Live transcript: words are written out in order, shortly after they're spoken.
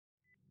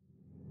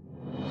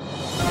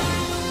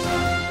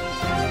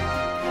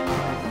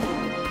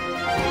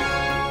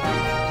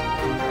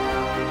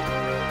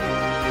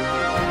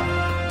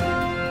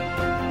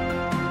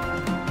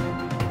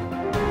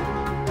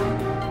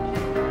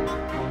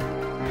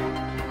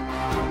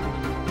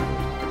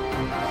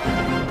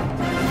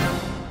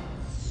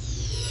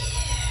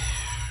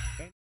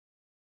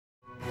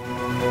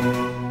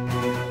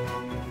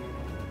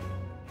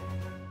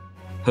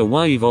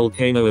Hawaii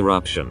volcano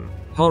eruption.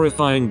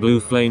 Horrifying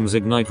blue flames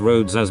ignite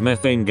roads as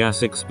methane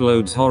gas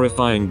explodes.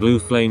 Horrifying blue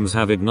flames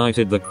have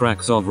ignited the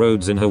cracks of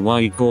roads in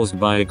Hawaii caused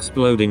by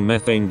exploding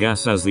methane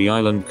gas as the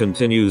island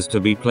continues to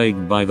be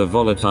plagued by the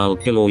volatile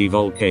Kilauea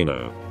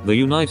volcano. The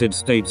United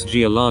States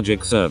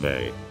Geologic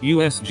Survey,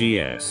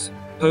 USGS,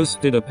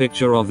 posted a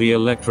picture of the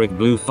electric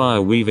blue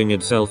fire weaving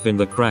itself in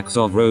the cracks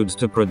of roads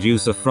to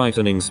produce a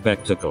frightening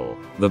spectacle.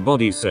 The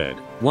body said,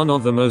 "One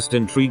of the most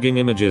intriguing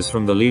images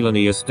from the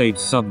Leilani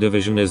Estates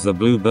subdivision is the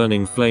blue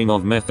burning flame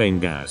of methane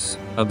gas,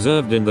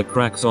 observed in the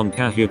cracks on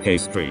Kahuke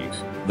Street."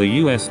 The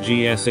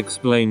USGS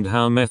explained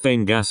how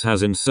methane gas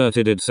has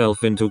inserted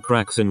itself into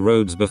cracks in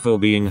roads before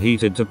being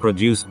heated to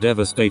produce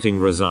devastating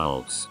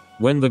results.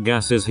 When the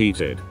gas is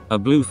heated, a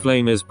blue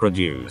flame is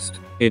produced.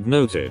 It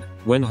noted,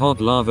 when hot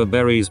lava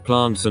buries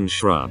plants and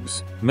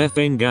shrubs,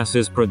 methane gas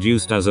is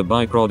produced as a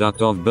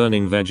byproduct of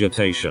burning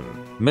vegetation.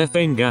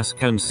 Methane gas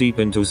can seep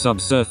into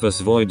subsurface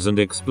voids and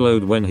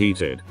explode when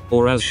heated,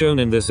 or as shown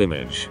in this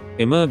image,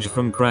 emerge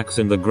from cracks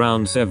in the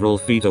ground several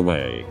feet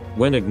away.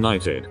 When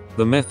ignited,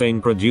 the methane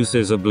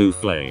produces a blue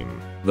flame.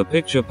 The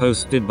picture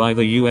posted by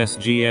the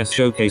USGS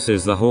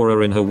showcases the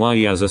horror in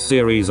Hawaii as a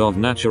series of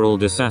natural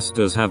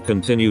disasters have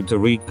continued to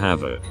wreak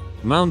havoc.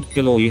 Mount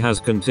Kilauea has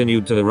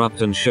continued to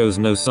erupt and shows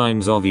no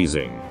signs of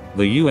easing.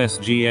 The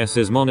USGS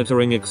is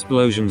monitoring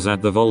explosions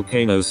at the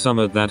volcano's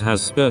summit that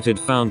has spurted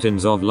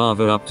fountains of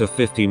lava up to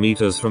 50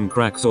 meters from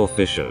cracks or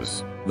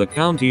fissures. The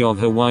County of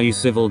Hawaii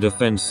Civil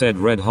Defense said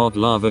red-hot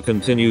lava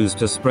continues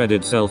to spread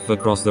itself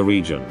across the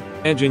region,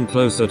 edging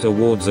closer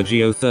towards a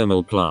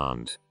geothermal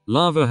plant.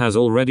 Lava has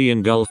already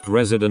engulfed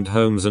resident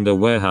homes and a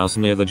warehouse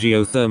near the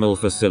geothermal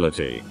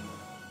facility.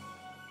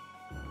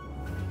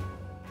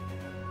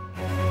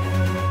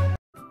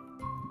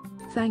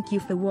 Thank you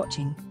for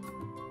watching.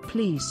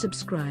 Please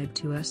subscribe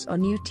to us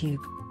on YouTube.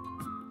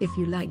 If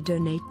you like,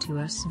 donate to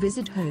us,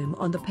 visit home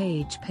on the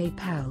page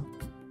PayPal.